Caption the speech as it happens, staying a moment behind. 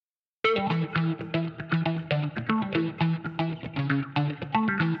Welcome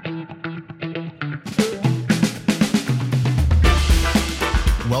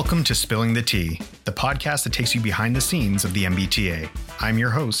to Spilling the Tea, the podcast that takes you behind the scenes of the MBTA. I'm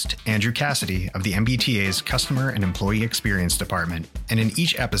your host, Andrew Cassidy of the MBTA's Customer and Employee Experience Department, and in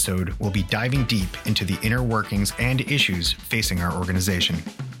each episode, we'll be diving deep into the inner workings and issues facing our organization.